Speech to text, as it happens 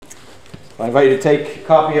I invite you to take a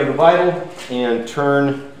copy of the Bible and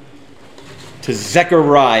turn to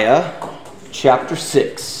Zechariah chapter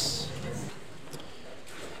 6.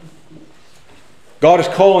 God is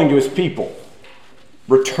calling to his people,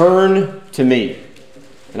 return to me,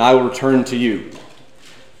 and I will return to you.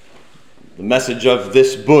 The message of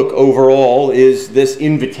this book overall is this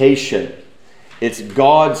invitation. It's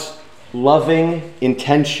God's loving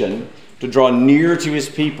intention to draw near to his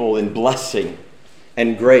people in blessing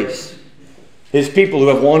and grace. His people who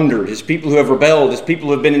have wandered, his people who have rebelled, his people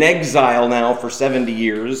who have been in exile now for 70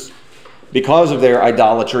 years because of their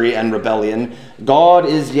idolatry and rebellion, God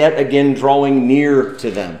is yet again drawing near to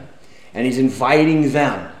them. And he's inviting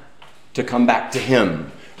them to come back to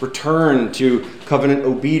him. Return to covenant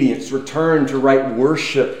obedience. Return to right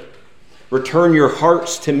worship. Return your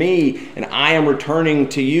hearts to me, and I am returning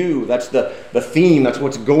to you. That's the theme. That's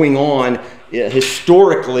what's going on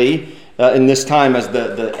historically in this time as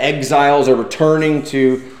the exiles are returning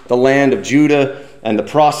to the land of Judah, and the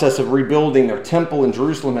process of rebuilding their temple in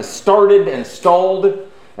Jerusalem has started and stalled.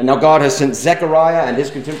 And now God has sent Zechariah and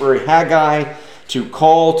his contemporary Haggai to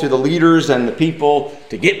call to the leaders and the people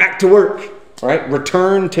to get back to work. Right?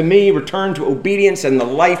 Return to me, return to obedience, and the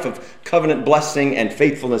life of covenant blessing and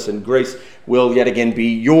faithfulness and grace will yet again be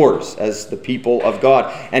yours as the people of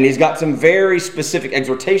God. And he's got some very specific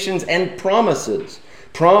exhortations and promises.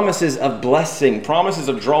 Promises of blessing, promises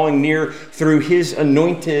of drawing near through his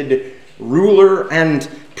anointed ruler and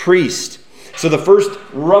priest. So the first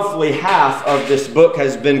roughly half of this book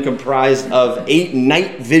has been comprised of 8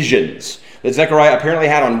 night visions that Zechariah apparently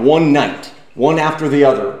had on one night, one after the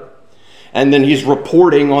other. And then he's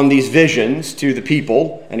reporting on these visions to the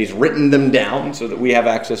people, and he's written them down so that we have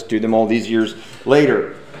access to them all these years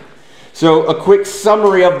later. So a quick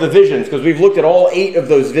summary of the visions, because we've looked at all 8 of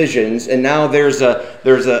those visions, and now there's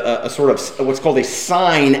a sort of what's called a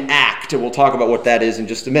sign act, and we'll talk about what that is in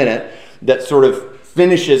just a minute, that sort of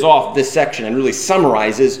finishes off this section and really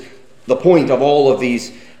summarizes the point of all of these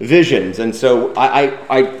visions. And so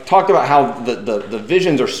I talked about how the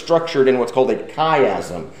visions are structured in what's called a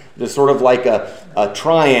chiasm. It's sort of like a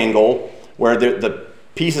triangle where the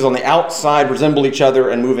pieces on the outside resemble each other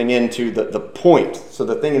and moving into the point. So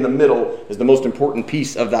the thing in the middle is the most important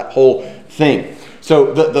piece of that whole thing.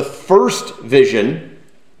 So the first vision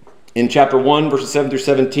in chapter 1, verses 7 through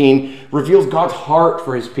 17, reveals God's heart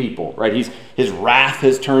for his people. Right? His wrath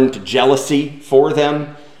has turned to jealousy for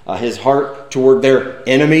them. His heart toward their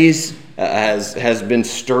enemies has been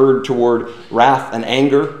stirred toward wrath and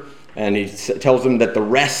anger. And he tells them that the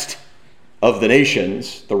rest of the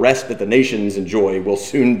nations, the rest that the nations enjoy, will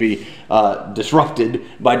soon be disrupted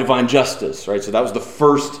by divine justice. Right? So that was the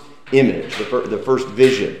first image, the first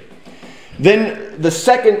vision. Then the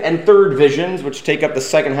second and third visions, which take up the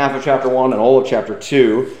second half of chapter 1 and all of chapter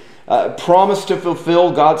 2, promise to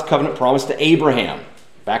fulfill God's covenant promise to Abraham.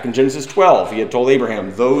 Back in Genesis 12, he had told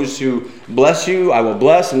Abraham, those who bless you, I will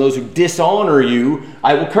bless, and those who dishonor you,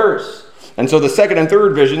 I will curse. And so the second and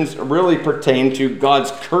third visions really pertain to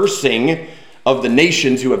God's cursing of the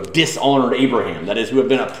nations who have dishonored Abraham, that is, who have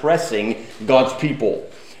been oppressing God's people.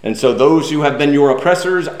 And so those who have been your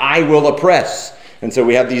oppressors, I will oppress. And so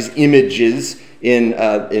we have these images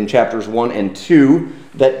in chapters 1 and 2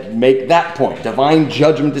 that make that point. Divine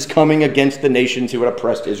judgment is coming against the nations who had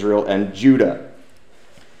oppressed Israel and Judah.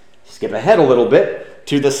 Skip ahead a little bit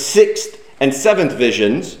to the 6th and 7th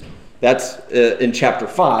visions. That's in chapter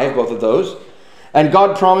 5, both of those. And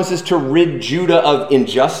God promises to rid Judah of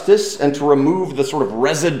injustice and to remove the sort of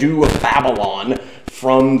residue of Babylon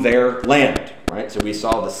from their land. Right? So we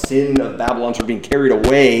saw the sin of Babylon sort of being carried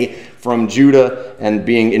away from Judah and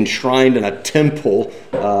being enshrined in a temple,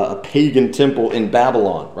 a pagan temple in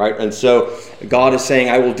Babylon. Right? And so God is saying,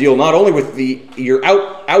 I will deal not only with your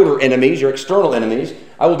outer enemies, your external enemies,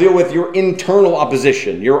 I will deal with your internal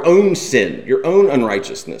opposition, your own sin, your own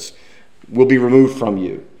unrighteousness will be removed from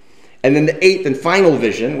you. And then the 8th and final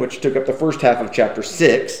vision, which took up the first half of chapter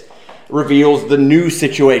 6, reveals the new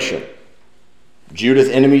situation. Judah's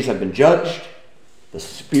enemies have been judged, the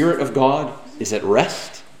Spirit of God is at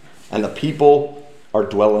rest, and the people are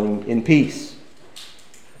dwelling in peace.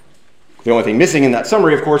 The only thing missing in that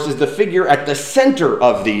summary, of course, is the figure at the center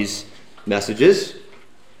of these messages,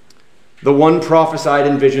 the one prophesied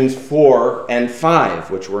in visions 4 and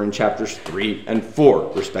 5, which were in chapters 3 and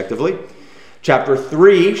 4, respectively. Chapter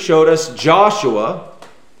 3 showed us Joshua,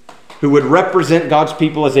 who would represent God's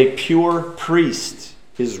people as a pure priest.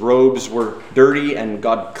 His robes were dirty, and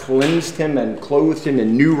God cleansed him and clothed him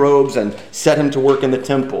in new robes and set him to work in the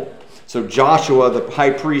temple. So Joshua, the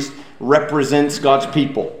high priest, represents God's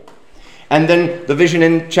people. And then the vision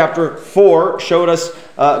in chapter 4 showed us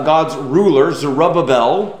God's ruler,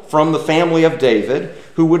 Zerubbabel, from the family of David,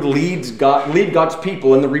 who would lead God's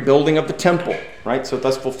people in the rebuilding of the temple, right? So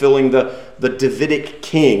thus fulfilling the Davidic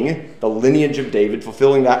king, the lineage of David,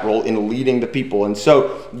 fulfilling that role in leading the people. And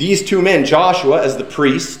so these two men, Joshua as the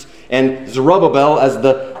priest and Zerubbabel as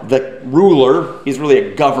the ruler, he's really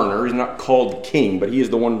a governor, he's not called king, but he is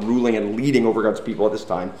the one ruling and leading over God's people at this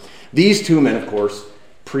time. These two men, of course,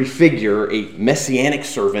 prefigure a messianic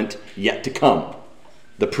servant yet to come,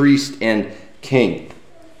 the priest and king.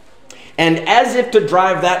 And as if to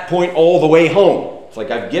drive that point all the way home, it's like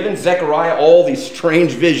I've given Zechariah all these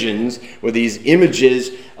strange visions with these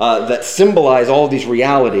images that symbolize all of these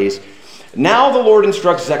realities. Now the Lord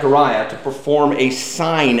instructs Zechariah to perform a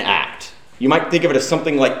sign act. You might think of it as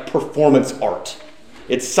something like performance art.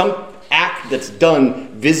 It's some act that's done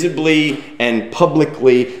visibly and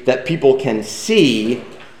publicly that people can see,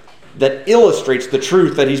 that illustrates the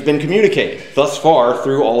truth that he's been communicating thus far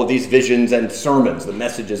through all of these visions and sermons, the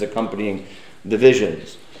messages accompanying the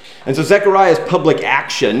visions. And so Zechariah's public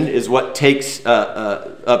action is what takes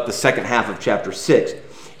up the second half of chapter 6.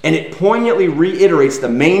 And it poignantly reiterates the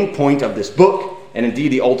main point of this book, and indeed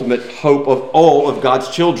the ultimate hope of all of God's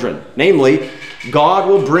children. Namely, God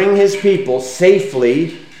will bring his people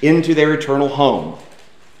safely into their eternal home,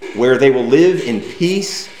 where they will live in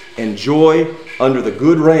peace and joy under the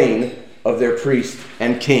good reign of their priest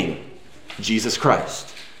and king, Jesus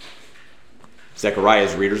Christ.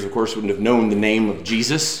 Zechariah's readers, of course, wouldn't have known the name of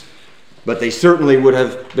Jesus, but they certainly would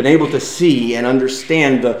have been able to see and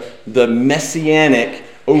understand the messianic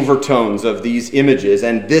overtones of these images.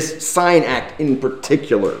 And this sign act in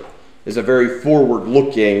particular is a very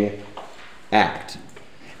forward-looking act.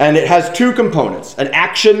 And it has two components, an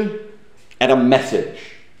action and a message,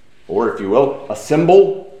 or if you will, a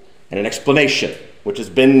symbol and an explanation, which has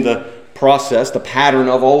been the process, the pattern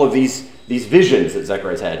of all of these visions that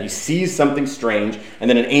Zechariah's had. He sees something strange, and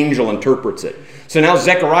then an angel interprets it. So now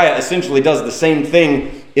Zechariah essentially does the same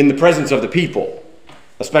thing in the presence of the people,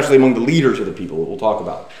 especially among the leaders of the people that we'll talk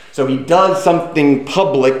about. So he does something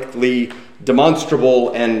publicly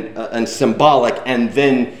demonstrable and symbolic, and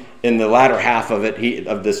then in the latter half of it,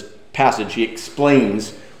 of this passage, he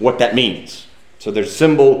explains what that means. So there's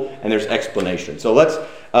symbol and there's explanation. So let's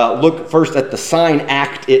look first at the sign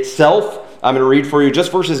act itself. I'm going to read for you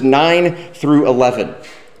just verses 9 through 11.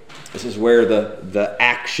 This is where the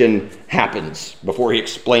action happens before he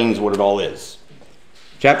explains what it all is.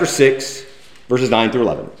 Chapter 6, verses 9 through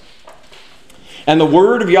 11. And the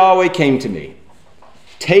word of Yahweh came to me.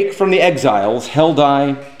 Take from the exiles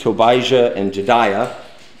Heldai, Tobijah, and Jedaiah,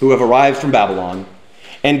 who have arrived from Babylon,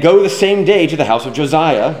 and go the same day to the house of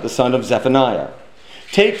Josiah, the son of Zephaniah.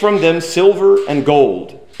 Take from them silver and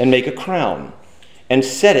gold, and make a crown, and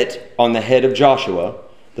set it on the head of Joshua,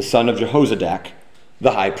 the son of Jehozadak,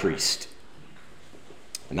 the high priest.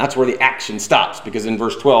 And that's where the action stops, because in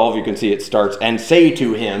verse 12 you can see it starts, and say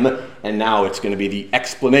to him, and now it's going to be the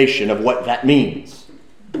explanation of what that means.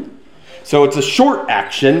 So it's a short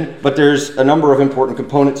action, but there's a number of important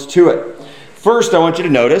components to it. First, I want you to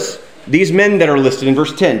notice these men that are listed in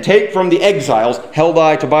verse 10. Take from the exiles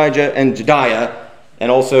Heldai, Tobijah, and Jedaiah,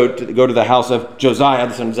 and also to go to the house of Josiah,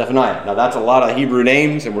 the son of Zephaniah. Now that's a lot of Hebrew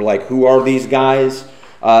names, and we're like, who are these guys?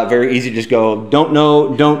 Very easy to just go, don't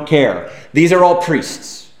know, don't care. These are all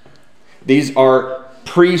priests. These are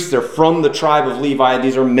priests. They're from the tribe of Levi.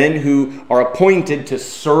 These are men who are appointed to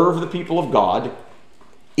serve the people of God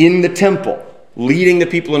in the temple, leading the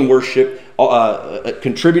people in worship,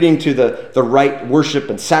 contributing to the right worship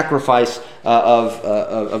and sacrifice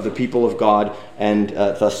of the people of God, and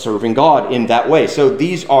thus serving God in that way. So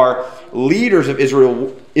these are leaders of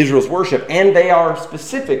Israel's worship, and they are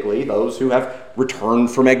specifically those who have returned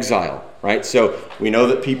from exile, right? So we know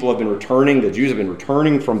that people have been returning, the Jews have been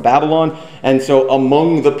returning from Babylon, and so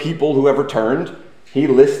among the people who have returned, he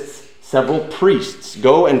lists several priests.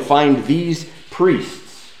 Go and find these priests.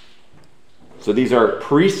 So these are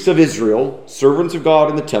priests of Israel, servants of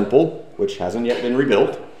God in the temple, which hasn't yet been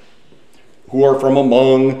rebuilt, who are from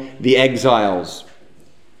among the exiles.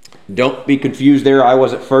 Don't be confused there. I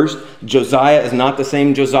was at first. Josiah is not the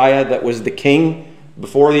same Josiah that was the king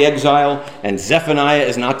before the exile, and Zephaniah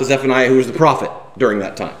is not the Zephaniah who was the prophet during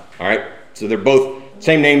that time. All right? So they're both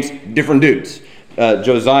same names, different dudes.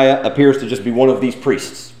 Josiah appears to just be one of these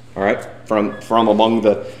priests, all right, from among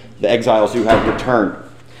the exiles who have returned.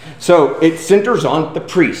 So it centers on the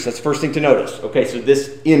priests. That's the first thing to notice. Okay, so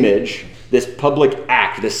this image, this public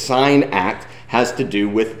act, this sign act, has to do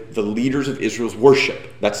with the leaders of Israel's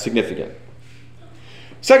worship. That's significant.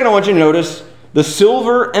 Second, I want you to notice the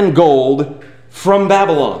silver and gold from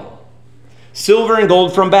Babylon. Silver and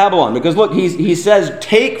gold from Babylon. Because look, he says,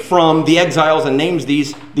 take from the exiles and names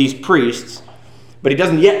these priests, but he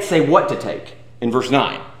doesn't yet say what to take in verse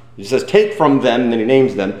 9. He says, take from them, and then he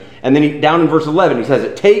names them. And then down in verse 11, he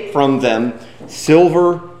says, take from them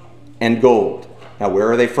silver and gold. Now,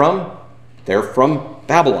 where are they from? They're from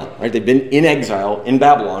Babylon, right? They've been in exile in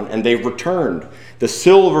Babylon, and they've returned. The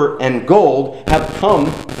silver and gold have come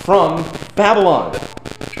from Babylon.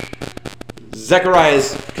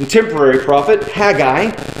 Zechariah's contemporary prophet,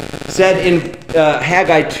 Haggai, said in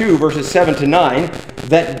Haggai 2, verses 7 to 9,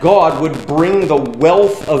 that God would bring the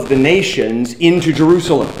wealth of the nations into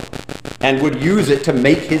Jerusalem and would use it to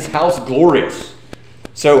make his house glorious.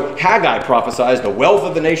 So Haggai prophesies the wealth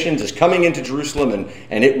of the nations is coming into Jerusalem,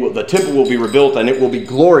 and the temple will be rebuilt, and it will be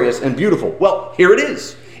glorious and beautiful. Well, here it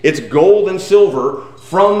is. It's gold and silver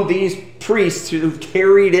from these priests who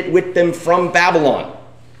carried it with them from Babylon.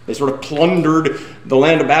 They sort of plundered the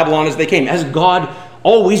land of Babylon as they came, as God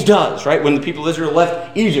always does, right? When the people of Israel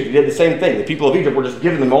left Egypt, he did the same thing. The people of Egypt were just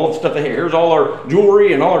giving them all the stuff they had. Here's all our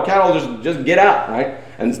jewelry and all our cattle, just get out, right?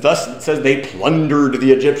 And thus it says they plundered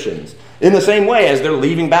the Egyptians. In the same way, as they're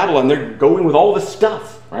leaving Babylon, they're going with all this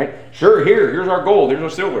stuff, right? Sure, here's our gold, here's our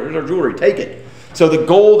silver, here's our jewelry, take it. So the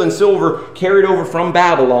gold and silver carried over from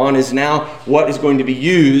Babylon is now what is going to be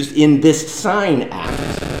used in this sign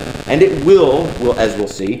act. And it will, as we'll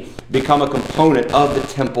see, become a component of the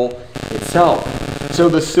temple itself. So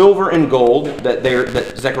the silver and gold that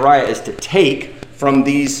Zechariah is to take from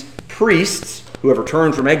these priests who have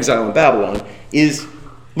returned from exile in Babylon is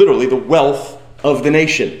literally the wealth of the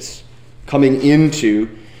nations coming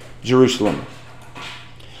into Jerusalem.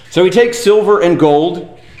 So he takes silver and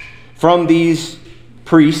gold from these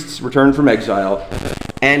priests returned from exile,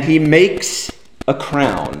 and he makes a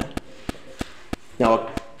crown. Now,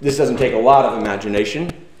 this doesn't take a lot of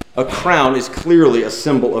imagination. A crown is clearly a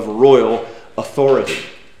symbol of royal authority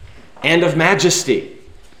and of majesty.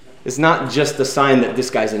 It's not just a sign that this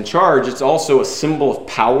guy's in charge. It's also a symbol of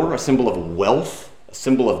power, a symbol of wealth, a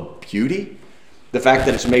symbol of beauty. The fact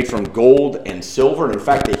that it's made from gold and silver, and in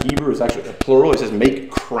fact the Hebrew is actually a plural. It says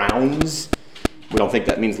make crowns. We don't think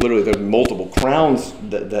that means literally there are multiple crowns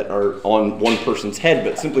that are on one person's head,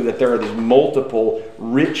 but simply that there are these multiple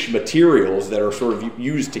rich materials that are sort of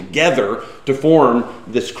used together to form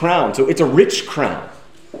this crown. So it's a rich crown.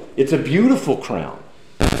 It's a beautiful crown.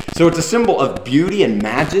 So it's a symbol of beauty and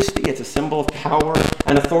majesty. It's a symbol of power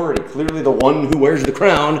and authority. Clearly the one who wears the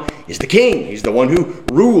crown is the king. He's the one who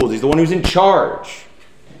rules. He's the one who's in charge.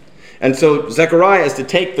 And so Zechariah is to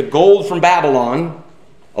take the gold from Babylon,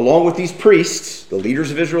 along with these priests, the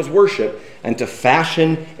leaders of Israel's worship, and to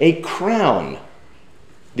fashion a crown,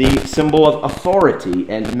 the symbol of authority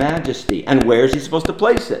and majesty. And where is he supposed to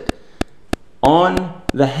place it? On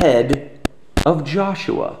the head of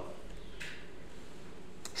Joshua.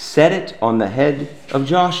 Set it on the head of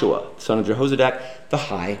Joshua, son of Jehozadak, the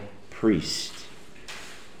high priest.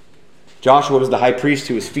 Joshua was the high priest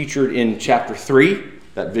who was featured in chapter 3,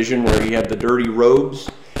 that vision where he had the dirty robes,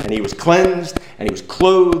 and he was cleansed, and he was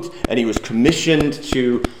clothed, and he was commissioned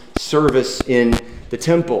to service in the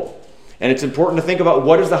temple. And it's important to think about,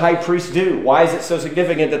 what does the high priest do? Why is it so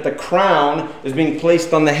significant that the crown is being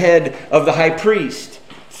placed on the head of the high priest?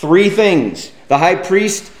 3 things. The high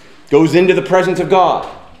priest goes into the presence of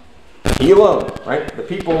God. He alone, right? The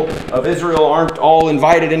people of Israel aren't all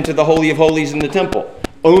invited into the Holy of Holies in the temple.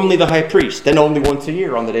 Only the high priest, and only once a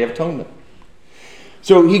year on the Day of Atonement.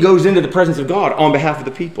 So he goes into the presence of God on behalf of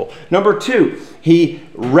the people. Number 2, he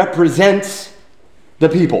represents the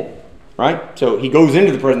people, right? So he goes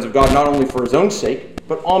into the presence of God not only for his own sake,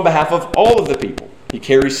 but on behalf of all of the people. He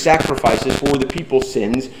carries sacrifices for the people's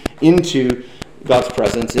sins into God's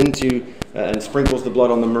presence, and sprinkles the blood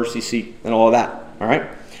on the mercy seat and all of that, all right?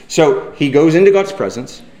 So he goes into God's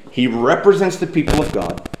presence, he represents the people of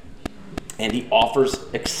God, and he offers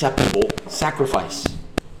acceptable sacrifice.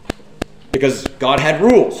 Because God had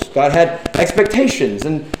rules, God had expectations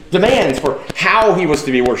and demands for how he was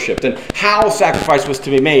to be worshipped and how sacrifice was to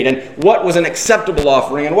be made and what was an acceptable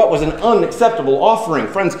offering and what was an unacceptable offering.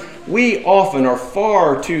 Friends, we often are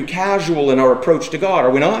far too casual in our approach to God,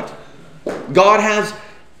 are we not? God has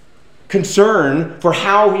concern for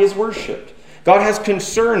how he is worshipped. God has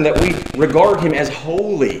concern that we regard him as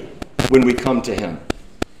holy when we come to him.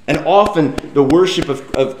 And often the worship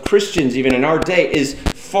of Christians, even in our day, is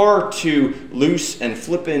far too loose and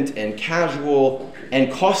flippant and casual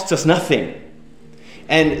and costs us nothing.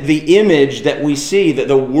 And the image that we see, that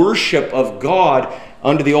the worship of God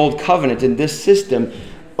under the old covenant in this system,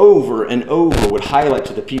 over and over would highlight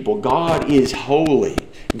to the people, God is holy.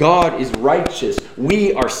 God is righteous.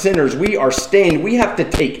 We are sinners. We are stained. We have to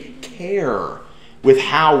take care with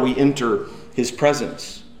how we enter his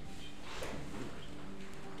presence.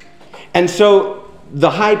 And so the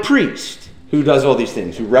high priest, who does all these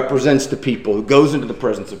things, who represents the people, who goes into the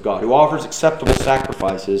presence of God, who offers acceptable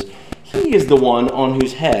sacrifices, he is the one on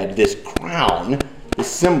whose head this crown,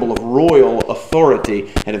 this symbol of royal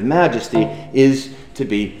authority and of majesty, is to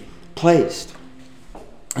be placed.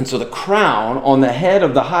 And so the crown on the head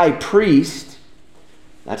of the high priest,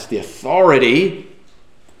 that's the authority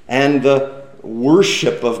and the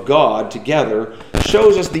worship of God together,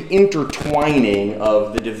 shows us the intertwining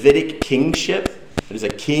of the Davidic kingship, that is a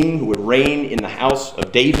king who would reign in the house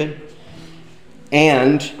of David,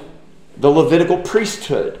 and the Levitical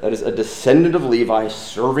priesthood, that is a descendant of Levi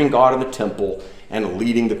serving God in the temple and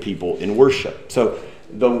leading the people in worship. So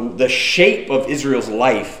the shape of Israel's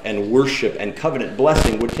life and worship and covenant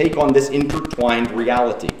blessing would take on this intertwined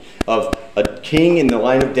reality of a king in the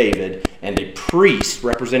line of David and a priest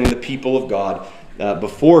representing the people of God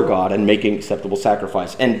before God and making acceptable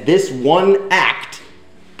sacrifice. And this one act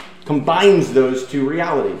combines those two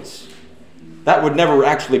realities. That would never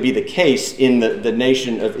actually be the case in the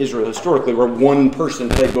nation of Israel historically, where one person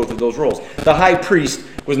played both of those roles. The high priest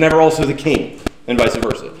was never also the king, and vice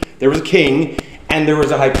versa. There was a king and there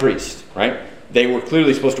was a high priest, right? They were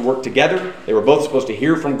clearly supposed to work together. They were both supposed to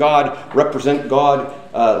hear from God, represent God,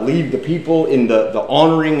 lead the people in the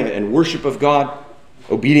honoring and worship of God,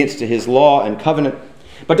 obedience to his law and covenant.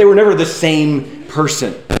 But they were never the same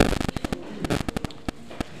person.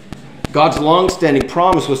 God's long-standing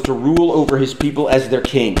promise was to rule over his people as their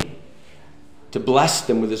king, to bless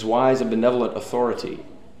them with his wise and benevolent authority.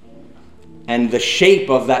 And the shape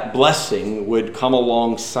of that blessing would come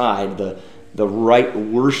alongside the right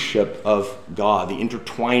worship of God, the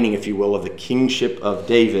intertwining, if you will, of the kingship of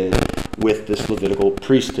David with this Levitical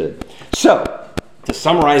priesthood. So, to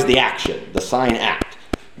summarize the action, the sign act,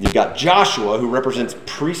 you've got Joshua, who represents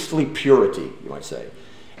priestly purity, you might say.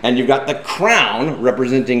 And you've got the crown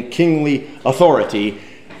representing kingly authority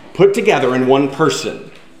put together in one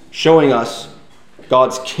person, showing us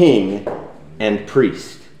God's king and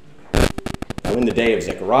priest. Now, in the day of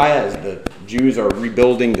Zechariah, as the Jews are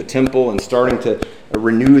rebuilding the temple and starting to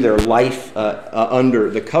renew their life under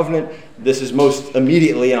the covenant, this is most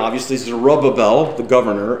immediately and obviously Zerubbabel, the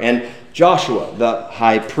governor, and Joshua, the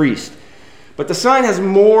high priest. But the sign has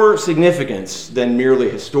more significance than merely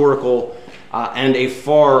historical and a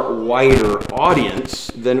far wider audience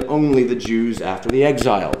than only the Jews after the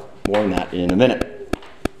exile. More on that in a minute.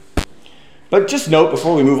 But just note,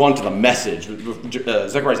 before we move on to the message,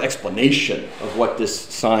 Zechariah's explanation of what this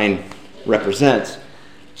sign represents,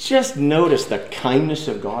 just notice the kindness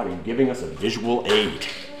of God in giving us a visual aid.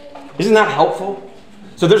 Isn't that helpful?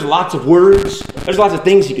 So there's lots of words, there's lots of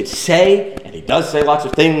things he could say, and he does say lots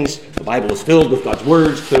of things. The Bible is filled with God's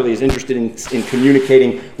words. Clearly he's interested in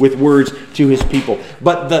communicating with words to his people.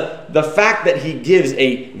 But the fact that he gives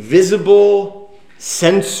a visible,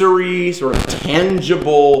 sensory, sort of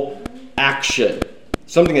tangible action,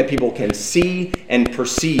 something that people can see and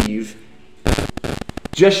perceive,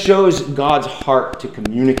 just shows God's heart to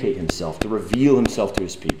communicate himself, to reveal himself to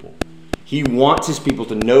his people. He wants his people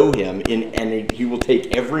to know him, and he will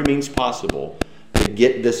take every means possible to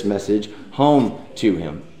get this message home to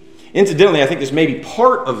him. Incidentally, I think this may be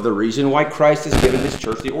part of the reason why Christ has given his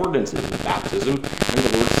church the ordinances, the baptism and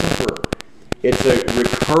the Lord's Supper. It's a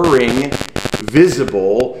recurring,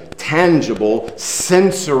 visible, tangible,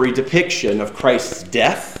 sensory depiction of Christ's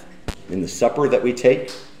death in the supper that we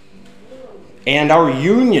take, and our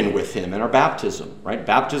union with him in our baptism, right?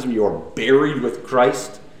 Baptism, you are buried with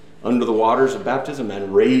Christ under the waters of baptism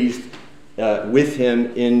and raised with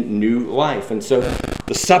him in new life. And so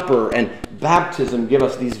the supper and baptism give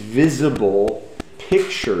us these visible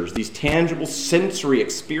pictures, these tangible sensory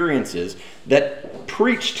experiences that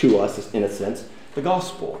preach to us, in a sense, the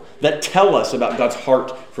gospel, that tell us about God's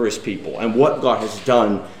heart for his people and what God has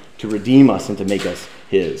done to redeem us and to make us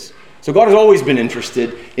his. So God has always been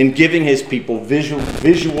interested in giving his people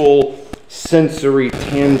visual, sensory,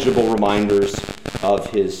 tangible reminders of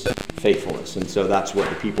his faithfulness. And so that's what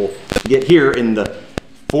the people get here in the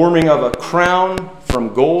forming of a crown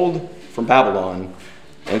from gold from Babylon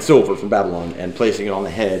and silver from Babylon and placing it on the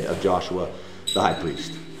head of Joshua, the high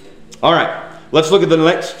priest. All right, let's look at the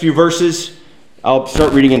next few verses. I'll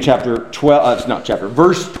start reading in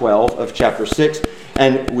verse 12 of chapter 6,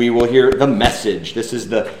 and we will hear the message. This is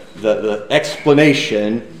the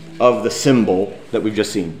explanation of the symbol that we've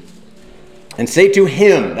just seen. And say to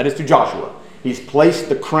him, that is to Joshua, he's placed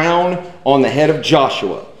the crown on the head of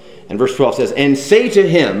Joshua. And verse 12 says, and say to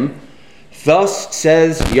him, thus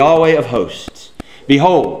says Yahweh of hosts,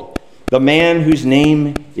 behold, the man whose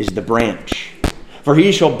name is the branch. For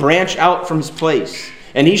he shall branch out from his place,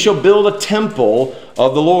 and he shall build a temple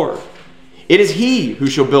of the Lord. It is he who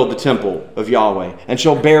shall build the temple of Yahweh, and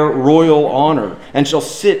shall bear royal honor, and shall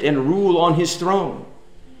sit and rule on his throne.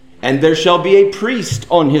 And there shall be a priest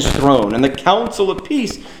on his throne, and the counsel of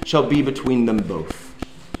peace shall be between them both.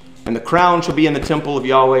 And the crown shall be in the temple of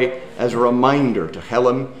Yahweh as a reminder to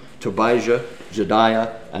Helem, Tobijah,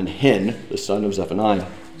 Jedaiah, and Hen, the son of Zephaniah.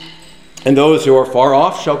 And those who are far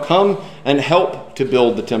off shall come and help to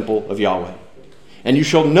build the temple of Yahweh. And you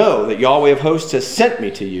shall know that Yahweh of hosts has sent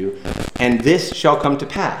me to you, and this shall come to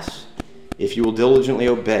pass, if you will diligently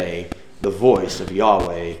obey the voice of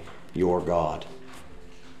Yahweh your God.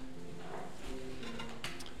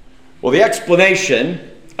 Well, the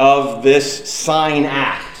explanation of this sign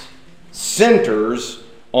act centers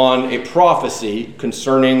on a prophecy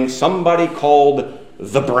concerning somebody called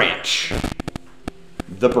the branch.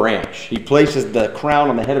 The branch. He places the crown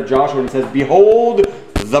on the head of Joshua and says, "Behold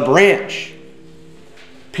the branch."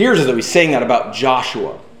 Appears as though he's saying that about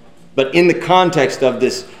Joshua. But in the context of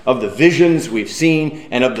this, of the visions we've seen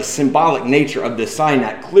and of the symbolic nature of this sign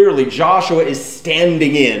act, clearly Joshua is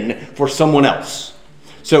standing in for someone else.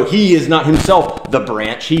 So he is not himself the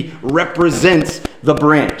branch. He represents the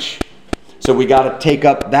branch. So we got to take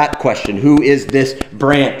up that question. Who is this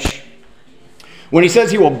branch? When he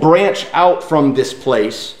says he will branch out from this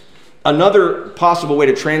place, another possible way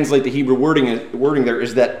to translate the Hebrew wording there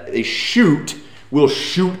is that a shoot will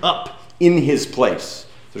shoot up in his place.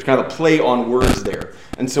 There's kind of a play on words there.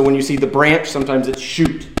 And so when you see the branch, sometimes it's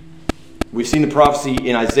shoot. We've seen the prophecy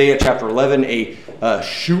in Isaiah chapter 11, a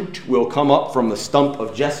shoot will come up from the stump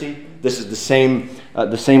of Jesse. This is the same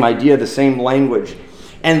idea, the same language.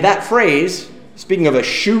 And that phrase, speaking of a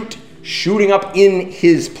shoot shooting up in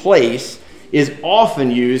his place, is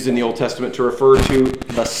often used in the Old Testament to refer to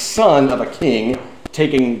the son of a king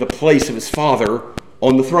taking the place of his father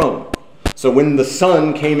on the throne. So when the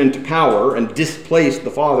son came into power and displaced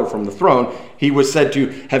the father from the throne, he was said to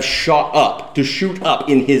have shot up, to shoot up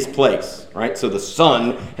in his place. Right? So the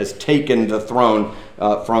son has taken the throne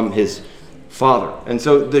from his father. And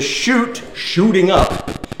so the shooting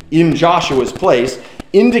up in Joshua's place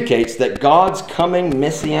indicates that God's coming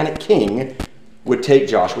messianic king would take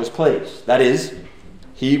Joshua's place. That is,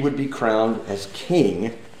 he would be crowned as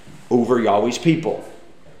king over Yahweh's people.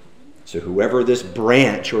 So whoever this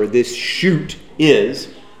branch or this shoot is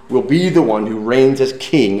will be the one who reigns as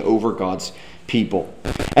king over God's people.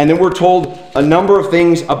 And then we're told a number of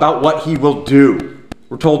things about what he will do.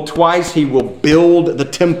 We're told twice he will build the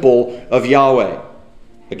temple of Yahweh.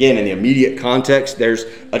 Again, in the immediate context, there's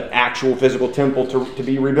an actual physical temple to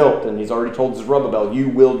be rebuilt. And he's already told Zerubbabel, you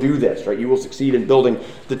will do this, right? You will succeed in building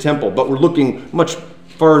the temple. But we're looking much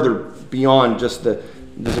farther beyond just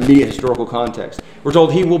this immediate historical context. We're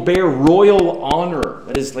told he will bear royal honor.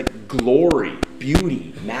 That is like glory,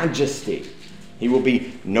 beauty, majesty. He will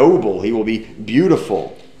be noble. He will be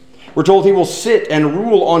beautiful. We're told he will sit and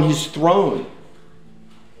rule on his throne.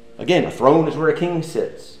 Again, a throne is where a king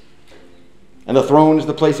sits. And the throne is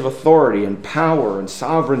the place of authority and power and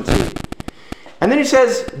sovereignty. And then he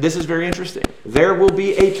says, this is very interesting, there will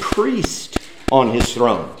be a priest on his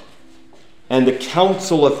throne, and the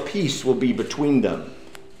counsel of peace will be between them.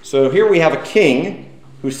 So here we have a king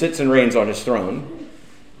who sits and reigns on his throne,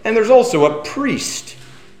 and there's also a priest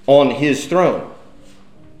on his throne.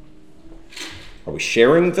 Are we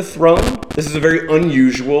sharing the throne? This is a very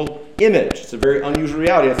unusual image. It's a very unusual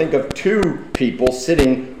reality. I think of two people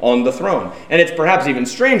sitting on the throne. And it's perhaps even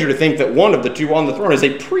stranger to think that one of the two on the throne is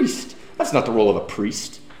a priest. That's not the role of a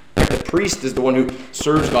priest. The priest is the one who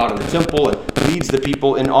serves God in the temple and leads the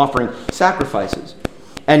people in offering sacrifices.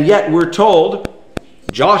 And yet we're told,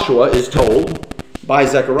 Joshua is told by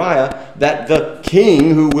Zechariah, that the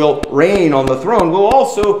king who will reign on the throne will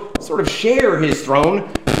also sort of share his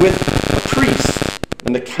throne with a priest.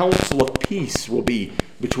 And the counsel of peace will be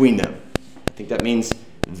between them. I think that means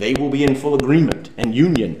they will be in full agreement and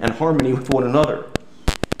union and harmony with one another.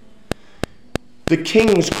 The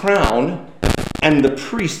king's crown and the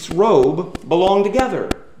priest's robe belong together.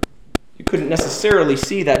 You couldn't necessarily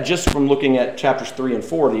see that just from looking at chapters 3 and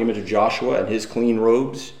 4, the image of Joshua and his clean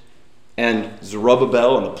robes, and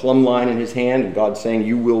Zerubbabel and the plumb line in his hand, and God saying,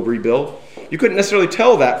 you will rebuild. You couldn't necessarily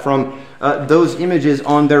tell that from those images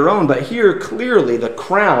on their own, but here clearly the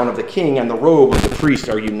crown of the king and the robe of the priest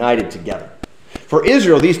are united together. For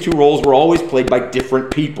Israel, these two roles were always played by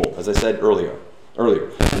different people, as I said earlier.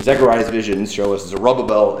 And Zechariah's visions show us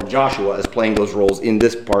Zerubbabel and Joshua as playing those roles in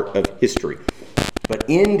this part of history. But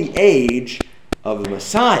in the age of the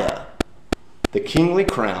Messiah, the kingly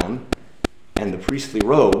crown and the priestly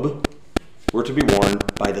robe were to be worn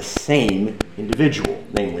by the same individual,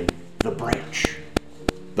 namely the branch.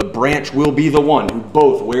 The branch will be the one who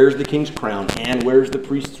both wears the king's crown and wears the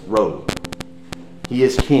priest's robe. He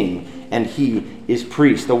is king and he is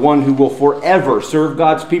priest, the one who will forever serve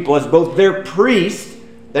God's people as both their priest,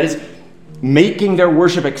 that is, making their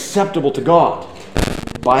worship acceptable to God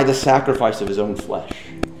by the sacrifice of his own flesh,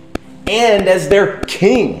 and as their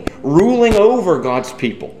king, ruling over God's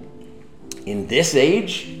people in this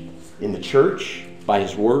age, in the church, by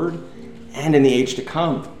his word, and in the age to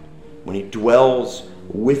come, when he dwells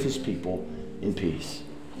with his people in peace.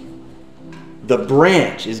 The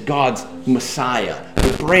branch is God's Messiah.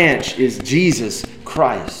 The branch is Jesus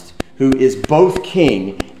Christ, who is both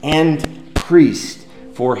king and priest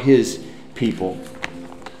for his people.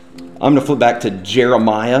 I'm going to flip back to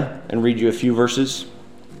Jeremiah and read you a few verses.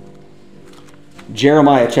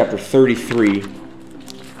 Jeremiah chapter 33.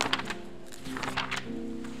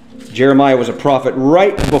 Jeremiah was a prophet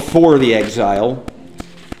right before the exile.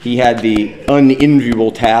 He had the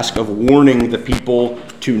unenviable task of warning the people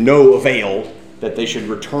to no avail that they should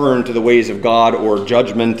return to the ways of God, or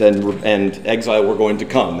judgment and exile were going to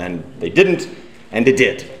come. And they didn't, and it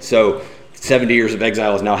did. So 70 years of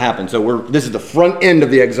exile has now happened. So this is the front end of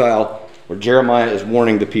the exile where Jeremiah is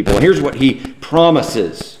warning the people. And here's what he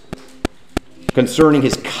promises concerning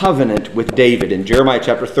his covenant with David in Jeremiah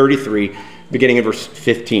chapter 33, beginning in verse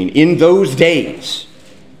 15. In those days,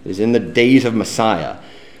 that is in the days of Messiah,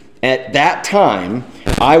 at that time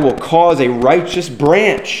I will cause a righteous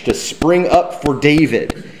branch to spring up for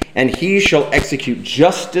David, and he shall execute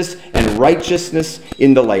justice and righteousness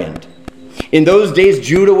in the land. In those days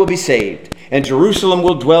Judah will be saved, and Jerusalem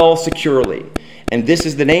will dwell securely. And this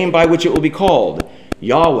is the name by which it will be called: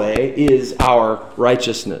 Yahweh is our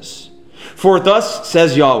righteousness. For thus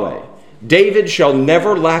says Yahweh, David shall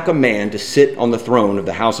never lack a man to sit on the throne of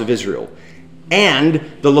the house of Israel, and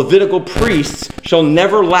the Levitical priests shall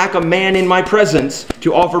never lack a man in my presence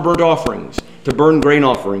to offer burnt offerings, to burn grain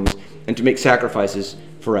offerings, and to make sacrifices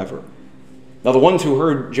forever. Now, the ones who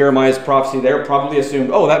heard Jeremiah's prophecy there probably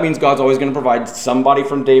assumed, oh, that means God's always going to provide somebody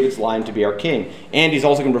from David's line to be our king. And he's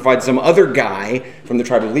also going to provide some other guy from the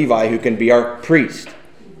tribe of Levi who can be our priest.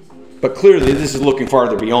 But clearly, this is looking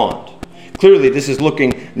farther beyond. Clearly, this is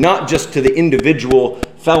looking not just to the individual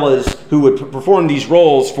fellas who would perform these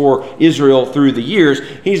roles for Israel through the years.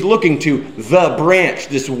 He's looking to the branch,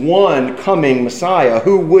 this one coming Messiah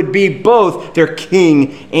who would be both their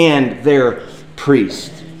king and their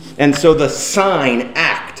priest. And so the sign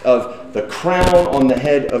act of the crown on the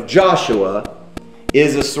head of Joshua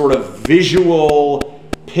is a sort of visual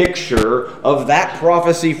picture of that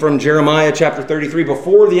prophecy from Jeremiah chapter 33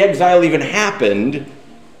 before the exile even happened,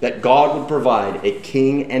 that God would provide a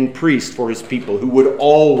king and priest for his people who would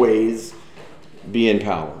always be in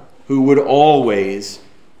power, who would always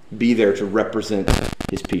be there to represent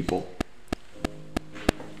his people.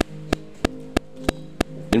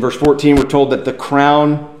 In verse 14, we're told that the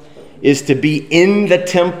crown is to be in the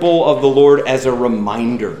temple of the Lord as a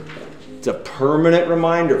reminder. It's a permanent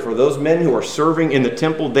reminder for those men who are serving in the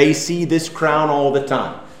temple. They see this crown all the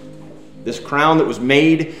time. This crown that was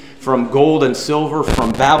made from gold and silver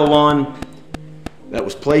from Babylon, that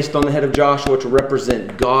was placed on the head of Joshua to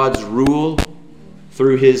represent God's rule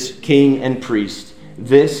through his king and priest.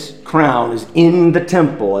 This crown is in the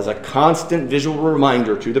temple as a constant visual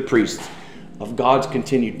reminder to the priests of God's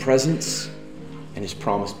continued presence and his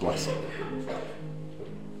promised blessing.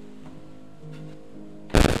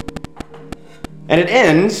 And it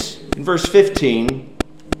ends in verse 15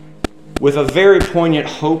 with a very poignant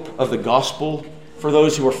hope of the gospel for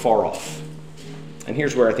those who are far off. And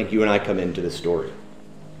here's where I think you and I come into this story.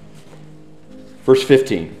 Verse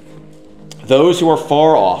 15. Those who are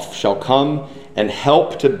far off shall come and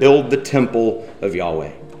help to build the temple of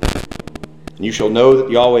Yahweh. And you shall know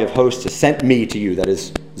that Yahweh of hosts has sent me to you. That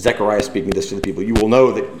is Zechariah speaking this to the people. You will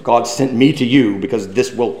know that God sent me to you because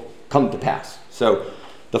this will come to pass. So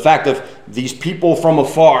the fact of these people from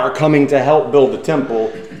afar coming to help build the temple,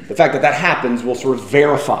 the fact that that happens will sort of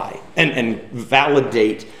verify and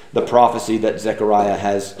validate the prophecy that Zechariah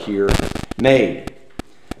has here made.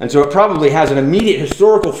 And so it probably has an immediate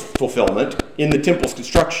historical fulfillment in the temple's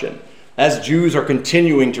construction. As Jews are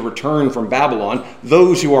continuing to return from Babylon,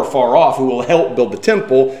 those who are far off who will help build the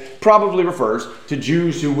temple probably refers to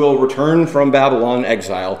Jews who will return from Babylon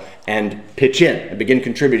exile and pitch in and begin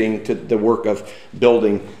contributing to the work of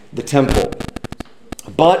building the temple.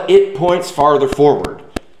 But it points farther forward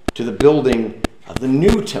to the building of the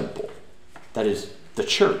new temple, that is, the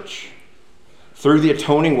church, through the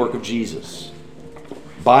atoning work of Jesus,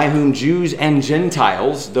 by whom Jews and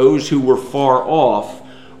Gentiles, those who were far off,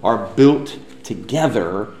 are built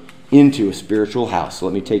together into a spiritual house. So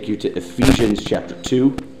let me take you to Ephesians chapter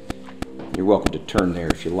 2. You're welcome to turn there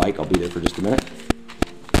if you like. I'll be there for just a minute.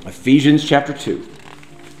 Ephesians chapter 2.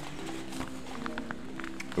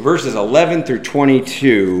 Verses 11 through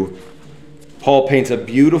 22, Paul paints a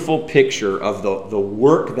beautiful picture of the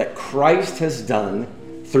work that Christ has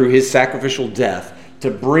done through his sacrificial death to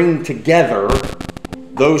bring together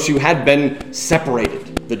those who had been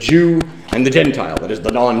separated, the Jew and the Gentile, that is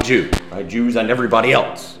the non-Jew, right? Jews and everybody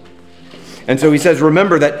else. And so he says,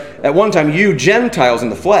 remember that at one time you Gentiles in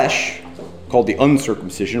the flesh, called the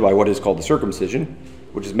uncircumcision by what is called the circumcision,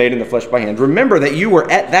 which is made in the flesh by hand, remember that you were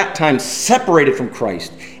at that time separated from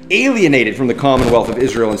Christ, alienated from the commonwealth of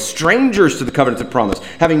Israel, and strangers to the covenants of promise,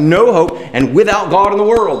 having no hope and without God in the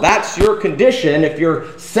world. That's your condition if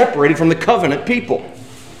you're separated from the covenant people.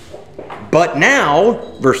 But now,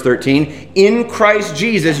 verse 13, in Christ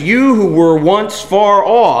Jesus, you who were once far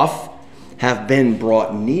off have been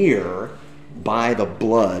brought near by the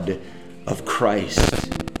blood of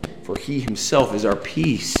Christ. For he himself is our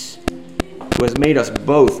peace, who has made us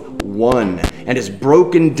both one, and has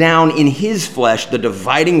broken down in his flesh the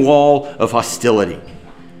dividing wall of hostility,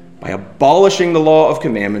 by abolishing the law of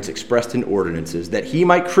commandments expressed in ordinances, that he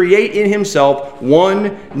might create in himself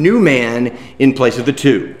one new man in place of the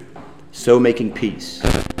two, so making peace,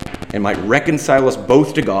 and might reconcile us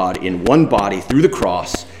both to God in one body through the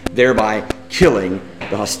cross, thereby killing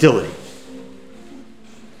the hostility.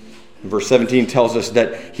 Verse 17 tells us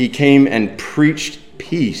that he came and preached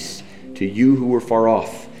peace to you who were far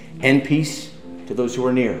off, and peace to those who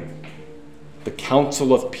are near. The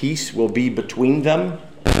counsel of peace will be between them.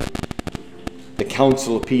 The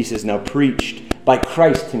counsel of peace is now preached by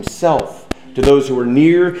Christ himself to those who are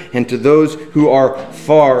near and to those who are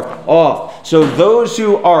far off. So those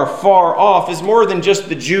who are far off is more than just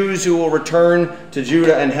the Jews who will return to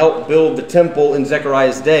Judah and help build the temple in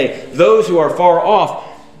Zechariah's day. Those who are far off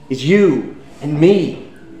is you and me.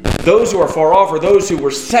 Those who are far off are those who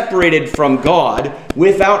were separated from God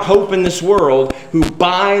without hope in this world, who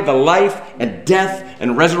by the life and death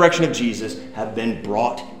and resurrection of Jesus have been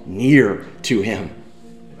brought near to him.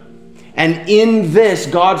 And in this,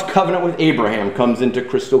 God's covenant with Abraham comes into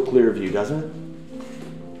crystal clear view, doesn't it?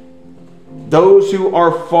 Those who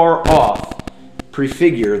are far off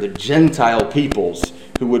prefigure the Gentile peoples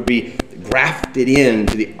who would be grafted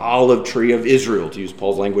into the olive tree of Israel, to use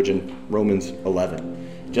Paul's language in Romans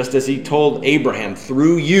 11. Just as he told Abraham,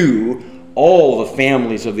 through you, all the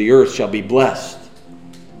families of the earth shall be blessed.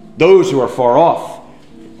 Those who are far off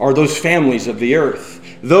are those families of the earth.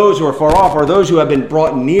 Those who are far off are those who have been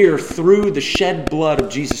brought near through the shed blood of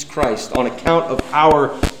Jesus Christ on account of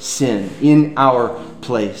our sin in our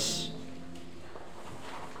place.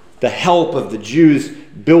 The help of the Jews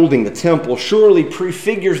building the temple surely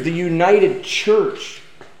prefigures the united church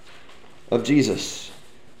of Jesus,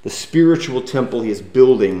 the spiritual temple he is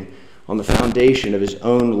building on the foundation of his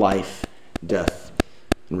own life, death,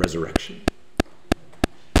 and resurrection.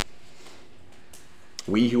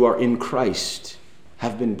 We who are in Christ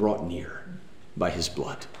have been brought near by his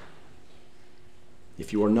blood.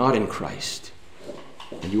 If you are not in Christ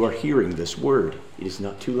and you are hearing this word, it is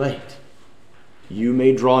not too late. You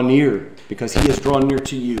may draw near because he has drawn near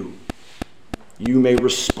to you. You may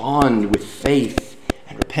respond with faith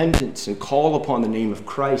and repentance and call upon the name of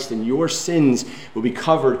Christ, and your sins will be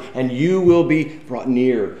covered, and you will be brought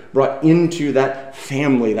near, brought into that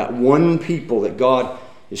family, that one people that God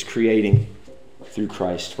is creating through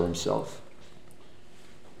Christ for himself.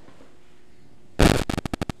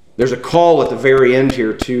 There's a call at the very end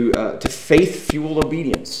here to faith-fueled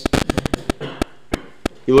obedience.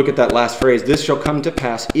 You look at that last phrase, this shall come to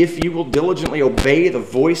pass if you will diligently obey the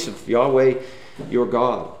voice of Yahweh your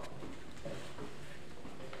God.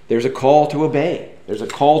 There's a call to obey. There's a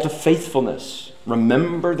call to faithfulness.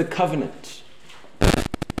 Remember the covenant.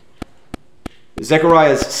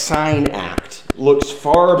 Zechariah's sign act looks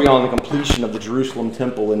far beyond the completion of the Jerusalem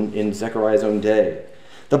temple in Zechariah's own day.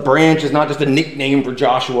 The branch is not just a nickname for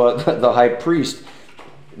Joshua, the high priest.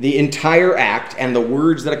 The entire act and the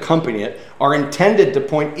words that accompany it are intended to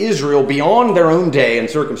point Israel beyond their own day and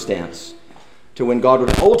circumstance to when God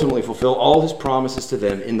would ultimately fulfill all his promises to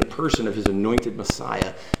them in the person of his anointed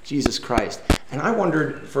Messiah, Jesus Christ. And I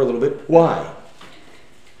wondered for a little bit, why?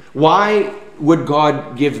 Why would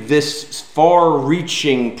God give this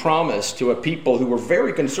far-reaching promise to a people who were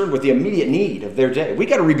very concerned with the immediate need of their day? We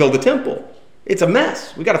got to rebuild the temple. It's a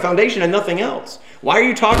mess. We got a foundation and nothing else. Why are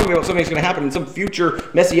you talking about something that's going to happen in some future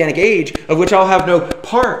messianic age of which I'll have no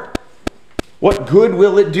part? What good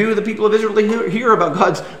will it do the people of Israel to hear about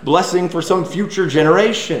God's blessing for some future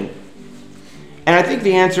generation? And I think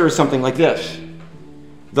the answer is something like this.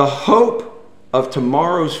 The hope of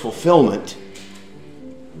tomorrow's fulfillment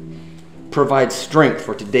provides strength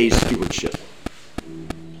for today's stewardship.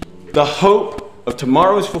 The hope of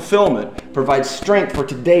tomorrow's fulfillment provides strength for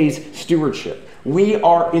today's stewardship. We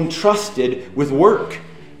are entrusted with work.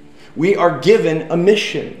 We are given a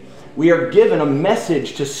mission. We are given a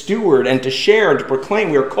message to steward and to share and to proclaim.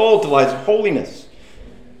 We are called to lives of holiness.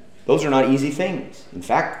 Those are not easy things. In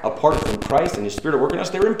fact, apart from Christ and His Spirit at work in us,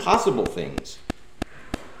 they're impossible things.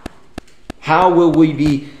 How will we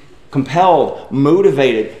be compelled,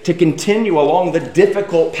 motivated to continue along the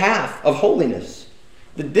difficult path of holiness?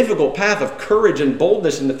 The difficult path of courage and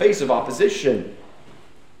boldness in the face of opposition?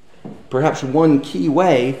 Perhaps one key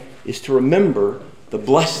way is to remember the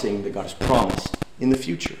blessing that God has promised in the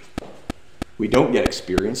future. We don't yet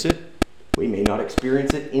experience it. We may not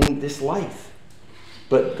experience it in this life.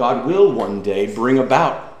 But God will one day bring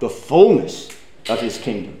about the fullness of His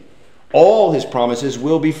kingdom. All His promises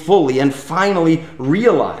will be fully and finally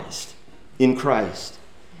realized in Christ.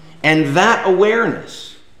 And that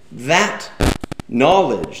awareness, that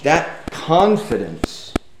knowledge, that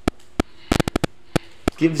confidence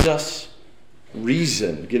gives us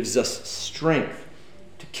reason, gives us strength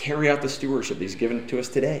to carry out the stewardship that He's given to us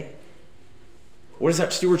today. What does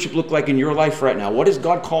that stewardship look like in your life right now? What is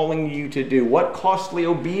God calling you to do? What costly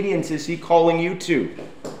obedience is He calling you to?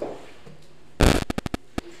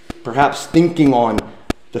 Perhaps thinking on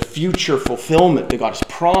the future fulfillment that God has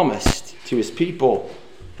promised to His people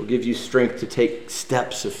will give you strength to take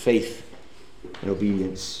steps of faith and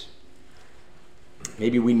obedience.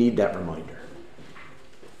 Maybe we need that reminder.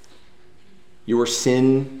 Your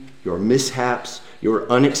sin, your mishaps, your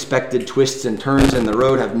unexpected twists and turns in the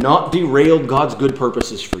road have not derailed God's good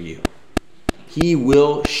purposes for you. He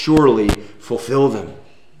will surely fulfill them.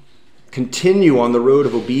 Continue on the road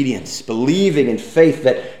of obedience, believing in faith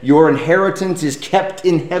that your inheritance is kept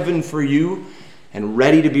in heaven for you and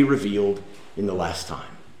ready to be revealed in the last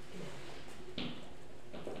time.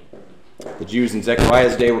 The Jews in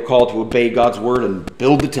Zechariah's day were called to obey God's word and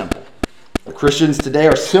build the temple. The Christians today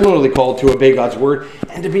are similarly called to obey God's word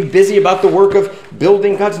and to be busy about the work of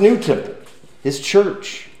building God's new temple, His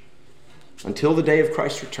church, until the day of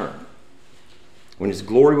Christ's return, when His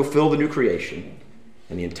glory will fill the new creation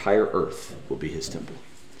and the entire earth will be His temple.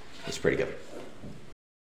 Let's pray together.